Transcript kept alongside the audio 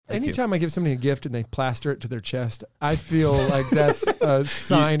Anytime I give somebody a gift and they plaster it to their chest, I feel like that's a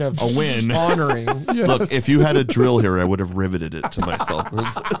sign of a win. Honoring. Yes. Look, if you had a drill here, I would have riveted it to myself.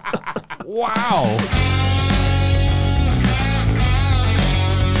 Wow.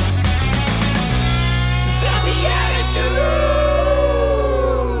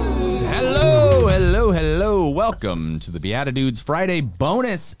 Hello. Welcome to the Beatitudes Friday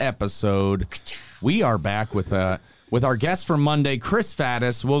bonus episode. We are back with our guest from Monday, Chris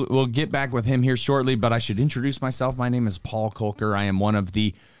Faddis. We'll get back with him here shortly, but I should introduce myself. My name is Paul Kolker. I am one of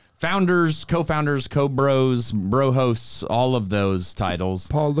the founders, co-founders, co-bros, bro hosts, all of those titles.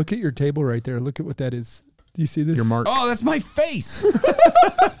 Paul, look at your table right there. Look at what that is. Do you see this? Your mark. Oh, that's my face.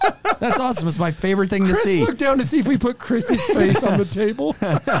 That's awesome. It's my favorite thing to see. Look down to see if we put Chris's face on the table.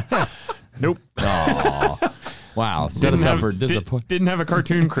 Nope. Aww. Wow. Didn't have a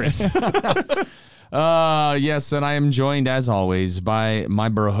cartoon, Chris. Yes, and I am joined, as always, by my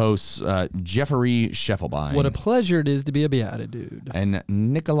bro hosts, Jeffrey Scheffelbein. What a pleasure it is to be a Beatitude. And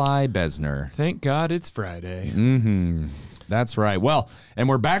Nikolai Besner. Thank God it's Friday. Mm-hmm. That's right. Well, and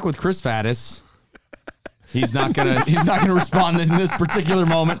we're back with Chris Faddis. He's not gonna respond in this particular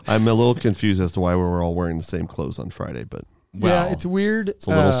moment. I'm a little confused as to why we're all wearing the same clothes on Friday, but yeah, it's weird. It's a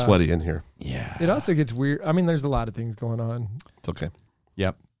little sweaty in here. Yeah, it also gets weird. I mean, there's a lot of things going on. It's okay.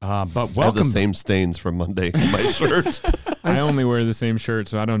 Yep. But welcome. I have the same stains from Monday in my shirt. I only wear the same shirt,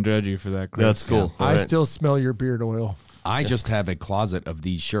 so I don't judge you for that, Chris. That's cool. Yeah. I still smell your beard oil. I just have a closet of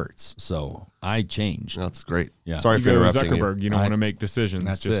these shirts, so I changed. That's great. Yeah. Sorry for interrupting Zuckerberg. You don't want to make decisions.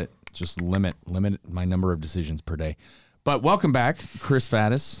 That's it. Just limit my number of decisions per day. But welcome back, Chris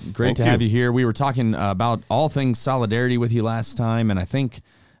Faddis. Great to have you here. We were talking about all things solidarity with you last time, and I think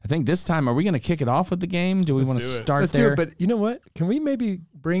this time, are we going to kick it off with the game? Do we want to start Let's there? do it, but you know what? Can we maybe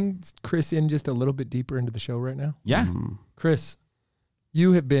bring Chris in just a little bit deeper into the show right now? Yeah. Chris,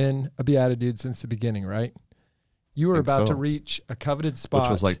 you have been a Beatitude since the beginning, right? You were about to reach a coveted spot.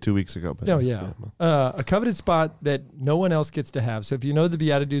 Which was like 2 weeks ago. But a coveted spot that no one else gets to have. So if you know the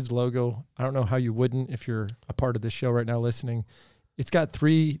Beatitudes logo, I don't know how you wouldn't if you're a part of this show right now listening. It's got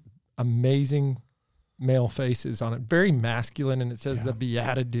 3 amazing male faces on it. Very masculine, and it says the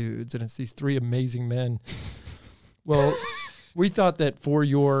Beatitudes, and it's these 3 amazing men. Well, we thought that for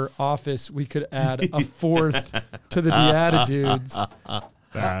your office, we could add a 4th to the Beatitudes.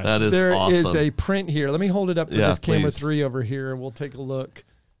 That is there awesome. There is a print here. Let me hold it up for this camera 3 over here, and we'll take a look.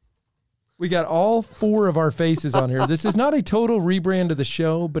 We got all 4 of our faces on here. This is not a total rebrand of the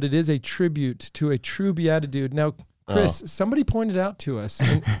show, but it is a tribute to a true Beatitude. Now, Chris, somebody pointed out to us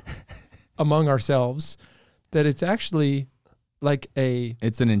among ourselves that it's actually like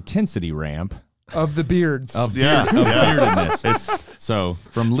it's an intensity ramp. Of the beards. Of beardedness. So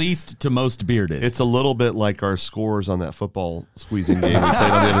from least to most bearded. It's a little bit like our scores on that football squeezing game we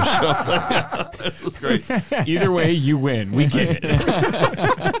played on the other show. This is great. Either way, you win. We get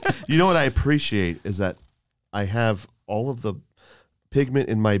it. You know what I appreciate is that I have all of the pigment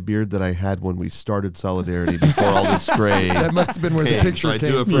in my beard that I had when we started Solidarity before all this gray. That must have been where the picture came.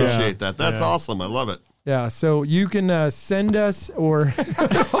 I do appreciate that. That's awesome. I love it. Yeah, so you can send us or put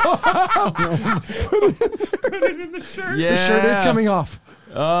it in the shirt. Yeah. The shirt is coming off.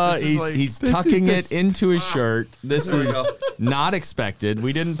 He's tucking it into his shirt. This is not expected.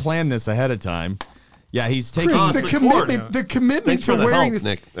 We didn't plan this ahead of time. Yeah, he's taking the commitment to wearing this.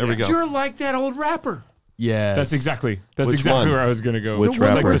 Nick. There we go. You're like that old rapper. Yeah, that's exactly where I was going to go. Which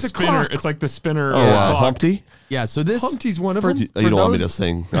rapper? It's like the spinner. It's like the spinner. Humpty. Yeah, so Humpty's one of them. You don't want me to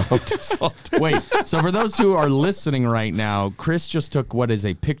sing Humpty's song. Wait, so for those who are listening right now, Chris just took what is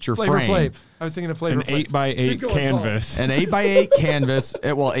a picture Flavor frame. Flav. I was thinking of Flavor Flav. An 8x8 canvas. An 8x8 canvas.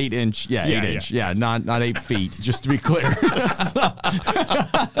 8 inch. Yeah, 8 inch. Yeah, not 8 feet, just to be clear.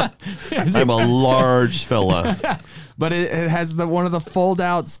 I'm a large fella. But it has one of the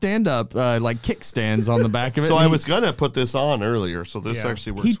fold-out stand-up like kickstands on the back of it. So I was gonna put this on earlier. So this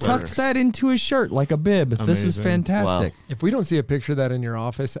actually works. He tucked that into his shirt like a bib. Amazing. This is fantastic. Wow. If we don't see a picture of that in your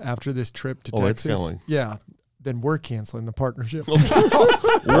office after this trip to Texas, then we're canceling the partnership.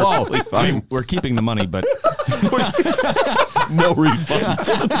 Whoa, we're keeping the money, but no refunds.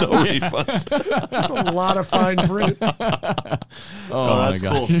 No refunds. That's a lot of fine print. Oh my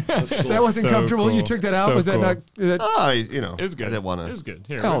God. Cool. That's cool. That wasn't comfortable. Cool. You took that out. So was that cool. not? It was good. I didn't want to. It was good.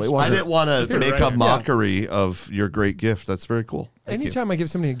 Here, I didn't want to make a mockery of your great gift. That's very cool. Anytime I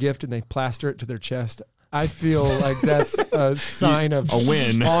give somebody a gift and they plaster it to their chest, I feel like that's a sign of a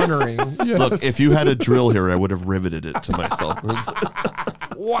win. Honoring. Yes. Look, if you had a drill here, I would have riveted it to myself.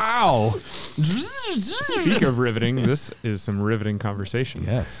 Wow. Speak of riveting, this is some riveting conversation.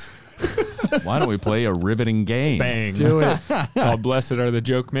 Yes. Why don't we play a riveting game? Bang. Do it. Called Blessed Are the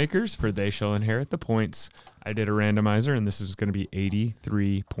Joke Makers, for they shall inherit the points. I did a randomizer, and this is going to be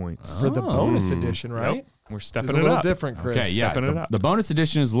 83 points. For the bonus edition, right? Yep. We're It's stepping a it little up. different, Chris. Okay, yeah. Stepping it up. The bonus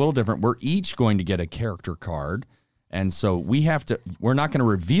edition is a little different. We're each going to get a character card. And so we're not going to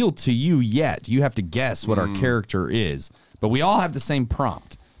reveal to you yet. You have to guess what our character is. But we all have the same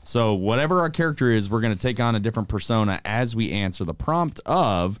prompt. So whatever our character is, we're going to take on a different persona as we answer the prompt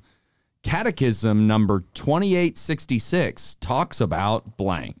of Catechism number 2866 talks about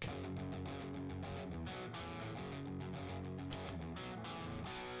blank.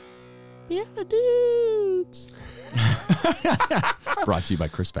 Beatitudes. Brought to you by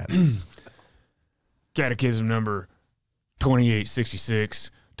Chris Faddis. Catechism number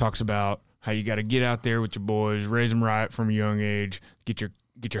 2866 talks about how you got to get out there with your boys, raise them right from a young age, get your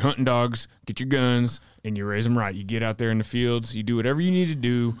hunting dogs, get your guns, and you raise them right. You get out there in the fields, you do whatever you need to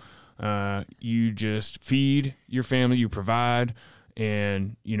do. You just feed your family, you provide,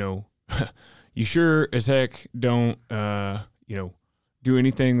 and, you sure as heck don't, do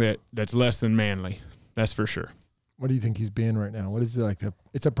anything that's less than manly. That's for sure. What do you think he's being right now? What is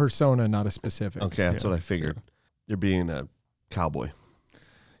it's a persona, not a specific. Okay, that's what I figured. You're being a cowboy.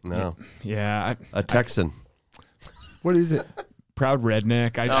 No. Yeah. A Texan. What is it? Proud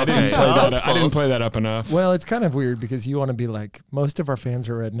redneck. I Okay, didn't play that up enough. Well, it's kind of weird because you want to be like, most of our fans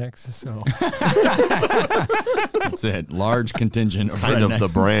are rednecks, so. That's it. Large contingent of Kind of rednecks. the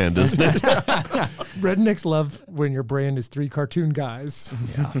brand, isn't it? Rednecks love when your brand is 3 cartoon guys.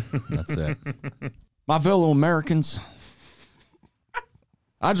 Yeah, that's it. My fellow Americans,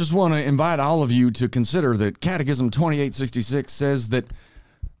 I just want to invite all of you to consider that Catechism 2866 says that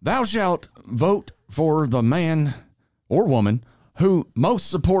thou shalt vote for the man or woman who most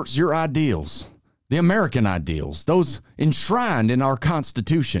supports your ideals, the American ideals, those enshrined in our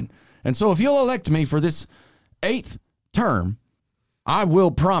Constitution. And so if you'll elect me for this 8th term, I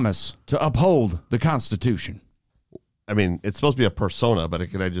will promise to uphold the Constitution. I mean, it's supposed to be a persona, but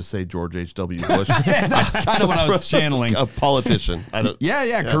can I just say George H.W. Bush? That's kind of what I was channeling. A politician.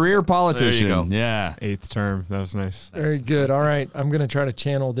 Yeah, career politician. There you go. Yeah. 8th term. That was nice. Very good. All right. I'm going to try to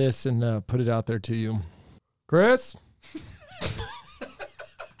channel this and put it out there to you. Chris?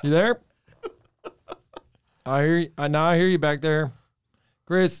 You there? I hear you. Now I hear you back there.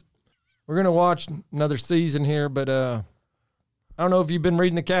 Chris, we're going to watch another season here, but I don't know if you've been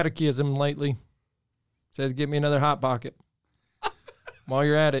reading the Catechism lately. It says, get me another Hot Pocket. While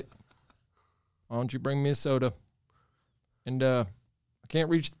you're at it, why don't you bring me a soda? And I can't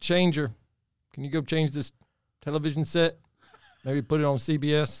reach the changer. Can you go change this television set? Maybe put it on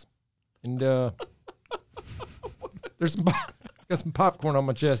CBS. And there's got some popcorn on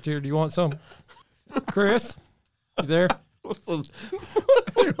my chest here. Do you want some? Chris, you there? A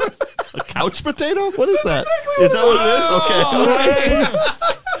couch potato? What is that? Is that what it is? Okay. Nice.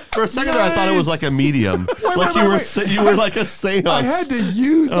 For a second there, I thought it was like a medium. You were like a seance. I had to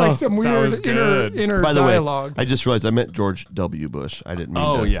use like some was weird inner, good. inner By the dialogue. way, I just realized I meant George W. Bush. I didn't mean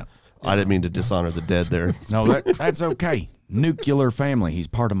Oh, to. yeah. I didn't mean to dishonor the dead there. No, that's okay. Nuclear family. He's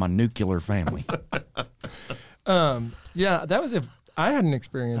part of my nuclear family. Yeah, that was I had an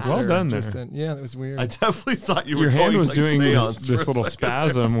experience. Well there done just there. then. Yeah, that was weird. I definitely thought you were Your hand going was like doing seance this for a little second.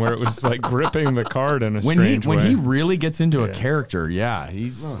 spasm where it was like gripping the card in a When strange way. he really gets into a character,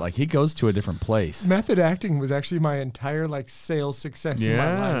 he's like he goes to a different place. Method acting was actually my entire like sales success in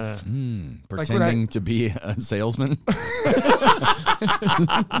my life. Pretending to be a salesman. Is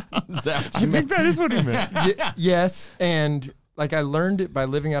that what I you meant? think that is what he meant. Yes, and like I learned it by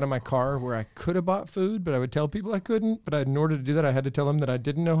living out of my car where I could have bought food, but I would tell people I couldn't. But in order to do that, I had to tell them that I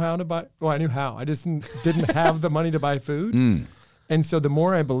didn't know how to buy. Well, I knew how. I just didn't have the money to buy food. And so the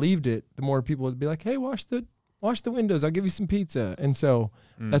more I believed it, the more people would be like, "Hey, wash the windows. I'll give you some pizza." And so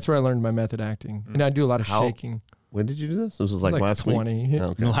that's where I learned my method acting. And I do a lot of shaking. When did you do this? This was It like last 20. week.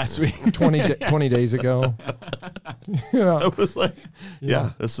 Okay. Last week. 20 days ago. Yeah. I was like,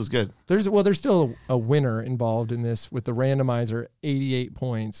 yeah, this is good. There's still a winner involved in this with the randomizer 88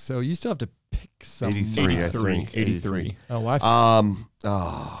 points. So you still have to pick some. 83, I think. 83.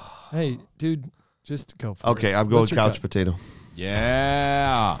 Oh, hey, dude, just go for it. Okay, I'm going What's your couch gut? potato.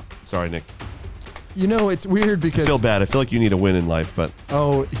 Yeah. Sorry, Nick. It's weird I because feel bad. I feel like you need a win in life, but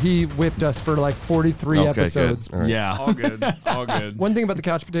he whipped us for like 43 okay, episodes. good. All right. Yeah. All good. All good. One thing about the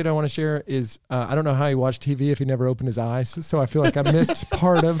couch potato I want to share is I don't know how he watched TV if he never opened his eyes, so I feel like I missed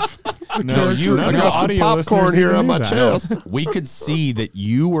part of the No, character. you- none I of the got some audio popcorn listeners here even on knew my that. chest. We could see that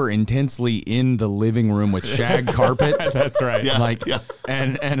you were intensely in the living room with shag carpet. That's right. Yeah. Like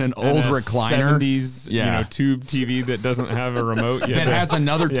and an old And a recliner 70s, Yeah. tube TV that doesn't have a remote yet. that has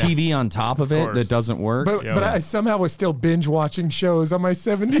another Yeah. TV on top of it course. that doesn't work. But, Yeah, but well. I somehow was still binge watching shows on my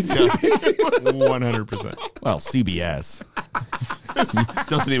 70s TV. 100%. Well, CBS.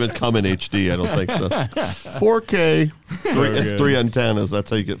 Doesn't even come in HD. I don't think so. 4K. It's good. 3 antennas. That's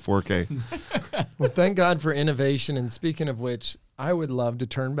how you get 4K. Well, thank God for innovation. And speaking of which, I would love to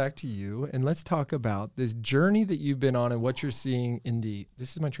turn back to you and let's talk about this journey that you've been on and what you're seeing in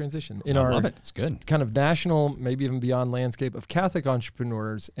this is my transition, in I our love it. It's good. kind of national, maybe even beyond landscape of Catholic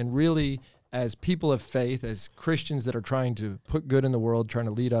entrepreneurs, and really as people of faith, as Christians that are trying to put good in the world, trying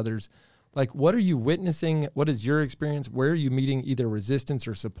to lead others. Like, what are you witnessing? What is your experience? Where are you meeting either resistance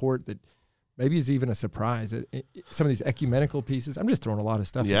or support that maybe is even a surprise? Some of these ecumenical pieces. I'm just throwing a lot of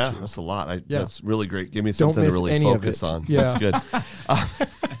stuff Yeah, at you. that's a lot. Yeah. That's really great. Give me Don't something to miss really any of focus it. on. Yeah. That's good.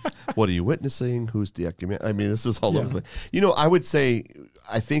 What are you witnessing? Who's the ecumen? I mean, this is all Yeah. over the place. I would say,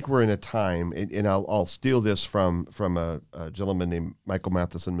 I think we're in a time, and I'll steal this from a gentleman named Michael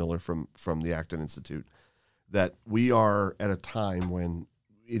Matheson Miller from the Acton Institute, that we are at a time when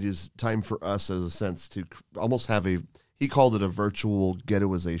it is time for us, as a sense, to almost have he called it a virtual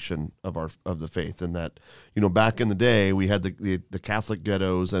ghettoization of the faith, and that, back in the day we had the Catholic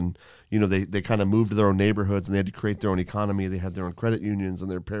ghettos, and they kind of moved to their own neighborhoods and they had to create their own economy. They had their own credit unions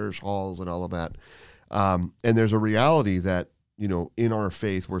and their parish halls and all of that. And there's a reality that in our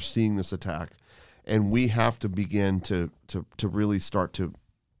faith we're seeing this attack, and we have to begin to really start to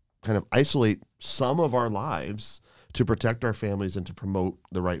kind of isolate some of our lives to protect our families and to promote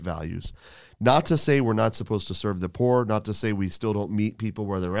the right values. Not to say we're not supposed to serve the poor, not to say we still don't meet people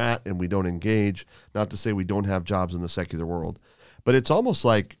where they're at and we don't engage, not to say we don't have jobs in the secular world. But it's almost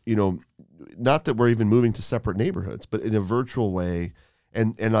like, not that we're even moving to separate neighborhoods, but in a virtual way.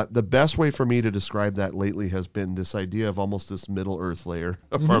 And the best way for me to describe that lately has been this idea of almost this middle earth layer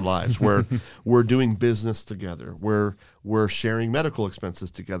of our lives, where we're doing business together, where we're sharing medical expenses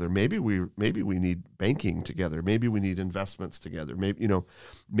together. Maybe we need banking together. Maybe we need investments together.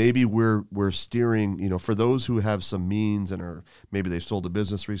 Maybe we're steering. For those who have some means and maybe they sold a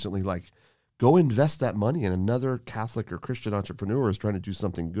business recently, like, go invest that money in another Catholic or Christian entrepreneur who's trying to do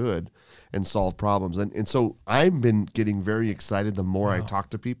something good and solve problems. And so I've been getting very excited the more I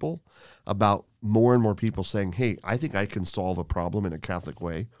talk to people about more and more people saying, hey, I think I can solve a problem in a Catholic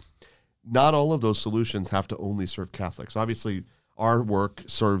way. Not all of those solutions have to only serve Catholics. Obviously, our work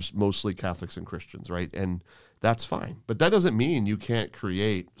serves mostly Catholics and Christians, right? And that's fine. But that doesn't mean you can't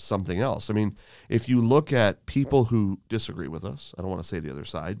create something else. I mean, if you look at people who disagree with us, I don't want to say the other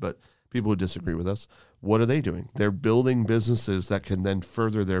side, but people who disagree with us, what are they doing? They're building businesses that can then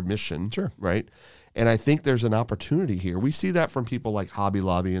further their mission, Sure. right? And I think there's an opportunity here. We see that from people like Hobby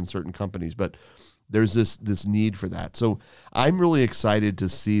Lobby and certain companies, but there's this need for that. So I'm really excited to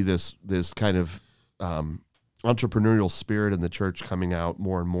see this kind of entrepreneurial spirit in the church coming out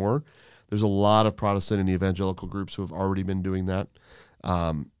more and more. There's a lot of Protestant and evangelical groups who have already been doing that,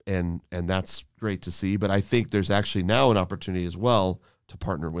 and that's great to see. But I think there's actually now an opportunity as well to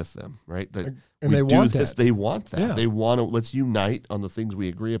partner with them, right? That And we they do want this. that. They want that. Yeah. They want to. Let's unite on the things we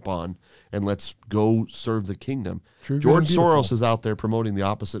agree upon, and let's go serve the kingdom. True, good, George and beautiful. Soros is out there promoting the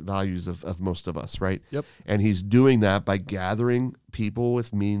opposite values of most of us, right? Yep. And he's doing that by gathering people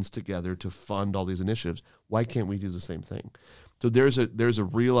with means together to fund all these initiatives. Why can't we do the same thing? So there's a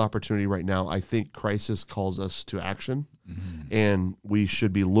real opportunity right now. I think crisis calls us to action, and we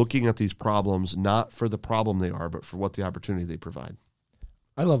should be looking at these problems not for the problem they are, but for what the opportunity they provide.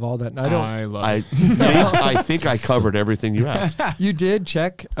 I love all that. And I love I it. think I covered everything you asked. You did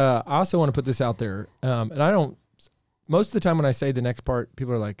check. I also want to put this out there. And I don't, most of the time when I say the next part,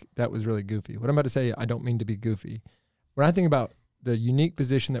 people are like, that was really goofy. What I'm about to say, I don't mean to be goofy. When I think about the unique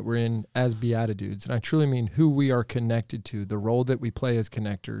position that we're in as Beatitudes, and I truly mean who we are connected to, the role that we play as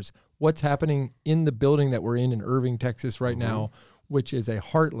connectors, what's happening in the building that we're in Irving, Texas right now, which is a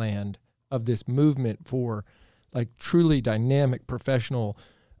heartland of this movement for like truly dynamic, professional,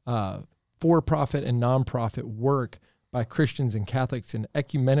 for-profit and nonprofit work by Christians and Catholics and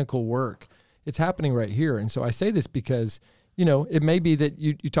ecumenical work. It's happening right here. And so I say this because, it may be that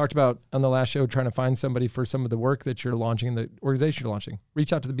you talked about on the last show trying to find somebody for some of the work that you're launching and the organization you're launching.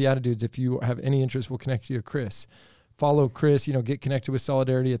 Reach out to the Beatitudes. If you have any interest, we'll connect you to Chris. follow Chris, get connected with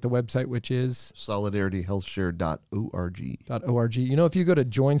Solidarity at the website, which is solidarityhealthshare.org. If you go to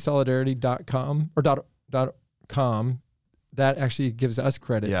joinsolidarity.com or .com, that actually gives us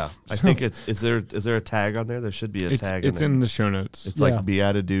credit. Yeah, I think is there a tag on there? There should be a tag. It's in the show notes. It's like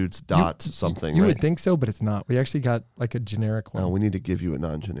Beatitudes something. You right? would think so, but it's not. We actually got like a generic one. No, we need to give you a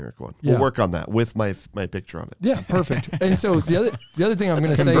non-generic one. Yeah. We'll work on that with my picture on it. Yeah, perfect. And so the other thing I'm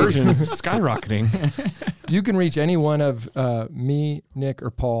going to say, Conversion is skyrocketing. you can reach any one of me, Nick,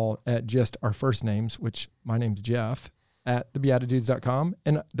 or Paul at just our first names, which my name's Jeff, at thebeatitudes.com,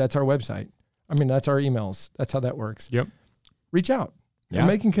 and that's our website. I mean, that's our emails. That's how that works. Yep. Reach out. Yeah. We're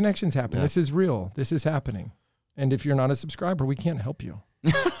making connections happen. Yeah. This is real. This is happening. And if you're not a subscriber, we can't help you.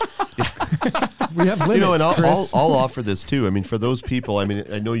 We have limits, And Chris. I'll offer this too. I mean, for those people, I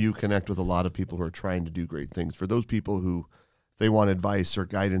know you connect with a lot of people who are trying to do great things. For those people who they want advice or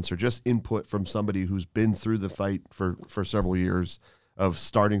guidance or just input from somebody who's been through the fight for several years of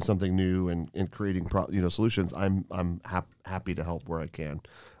starting something new and creating solutions, I'm happy to help where I can.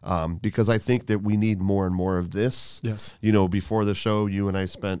 Because I think that we need more and more of this. Yes. Before the show, you and I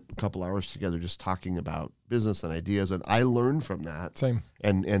spent a couple hours together just talking about business and ideas, and I learned from that. Same.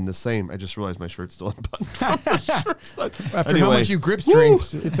 And the same. I just realized my shirt's still unbuttoned. After how much you grip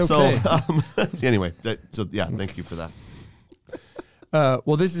strength, it's okay. So, anyway, thank you for that.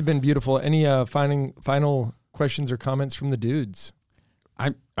 Well, this has been beautiful. Any final questions or comments from the dudes?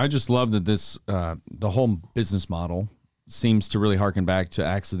 I just love that this the whole business model seems to really harken back to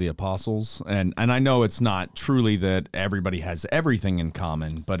Acts of the Apostles. And I know it's not truly that everybody has everything in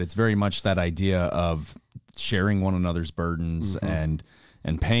common, but it's very much that idea of sharing one another's burdens and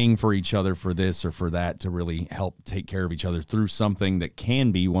paying for each other for this or for that to really help take care of each other through something that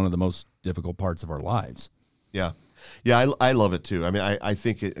can be one of the most difficult parts of our lives. Yeah. Yeah, I love it too. I mean, I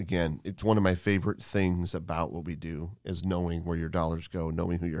think, it's one of my favorite things about what we do is knowing where your dollars go,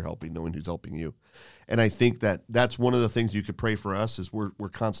 knowing who you're helping, knowing who's helping you. And I think that's one of the things you could pray for us is we're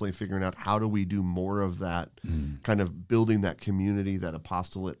constantly figuring out how do we do more of that, kind of building that community, that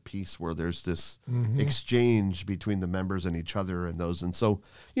apostolate piece where there's this exchange between the members and each other and those. And so,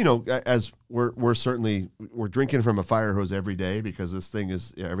 as we're drinking from a fire hose every day because this thing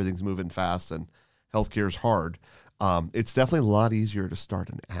is, everything's moving fast and healthcare is hard. It's definitely a lot easier to start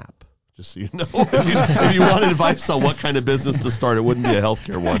an app. Just so you know, if you want advice on what kind of business to start, it wouldn't be a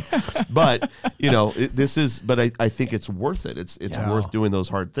healthcare one. But I think it's worth it. It's worth doing those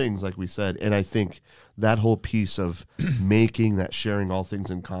hard things, like we said. And I think that whole piece of making that sharing all things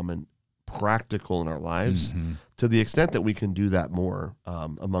in common practical in our lives, to the extent that we can do that more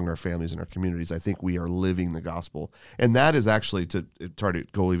among our families and our communities, I think we are living the gospel. And that is actually, to try to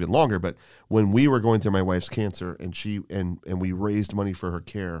go even longer, but when we were going through my wife's cancer and we raised money for her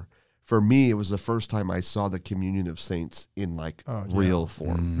care, for me, it was the first time I saw the communion of saints in real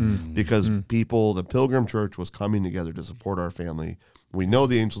form, because the Pilgrim Church was coming together to support our family. We know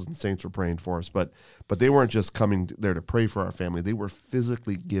the angels and saints were praying for us, but they weren't just coming there to pray for our family. They were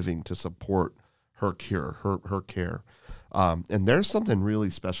physically giving to support her cure, her care. And there's something really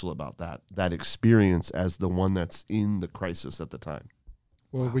special about that experience as the one that's in the crisis at the time.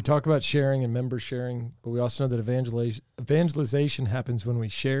 Well, we talk about sharing and member sharing, but we also know that evangelization happens when we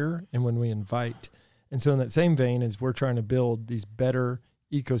share and when we invite. And so in that same vein, as we're trying to build these better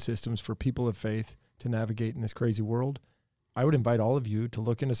ecosystems for people of faith to navigate in this crazy world, I would invite all of you to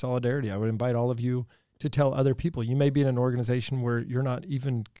look into Solidarity. I would invite all of you to tell other people. You may be in an organization where you're not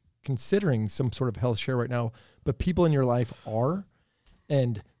even considering some sort of health share right now, but people in your life are.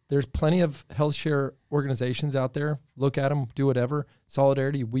 And there's plenty of health share organizations out there. Look at them, do whatever.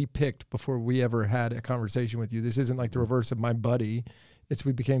 Solidarity, we picked before we ever had a conversation with you. This isn't like the reverse of my buddy. It's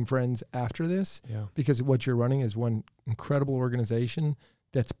we became friends after this, because what you're running is one incredible organization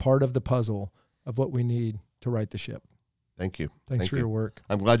that's part of the puzzle of what we need to right the ship. Thank you. Thanks for your work.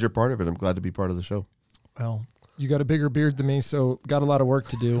 I'm glad you're part of it. I'm glad to be part of the show. Well, you got a bigger beard than me, so got a lot of work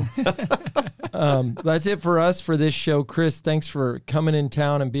to do. That's it for us for this show. Chris, thanks for coming in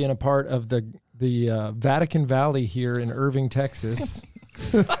town and being a part of the Vatican Valley here in Irving, Texas.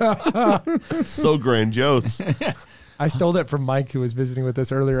 So grandiose. I stole that from Mike, who was visiting with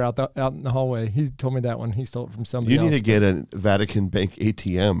us earlier out in the hallway. He told me that one. He stole it from somebody else. You need to get a Vatican Bank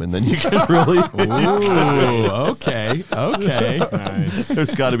ATM, and then you can really... Ooh, okay. Nice.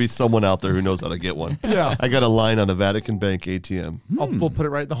 There's got to be someone out there who knows how to get one. Yeah. I got a line on a Vatican Bank ATM. We'll put it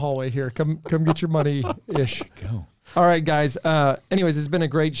right in the hallway here. Come get your money-ish. Go. All right, guys. Anyways, it's been a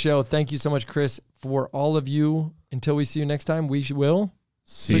great show. Thank you so much, Chris, for all of you. Until we see you next time, we will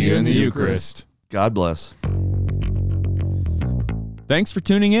See you in the Eucharist. God bless. Thanks for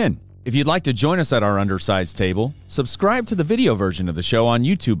tuning in. If you'd like to join us at our undersized table, subscribe to the video version of the show on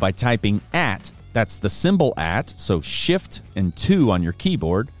YouTube by typing @ that's the symbol @, so shift and 2 on your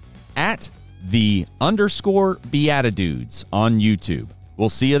keyboard, @the_Beatitudes on YouTube. We'll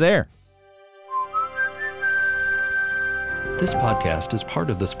see you there. This podcast is part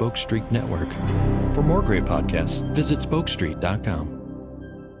of the Spoke Street Network. For more great podcasts, visit spokestreet.com.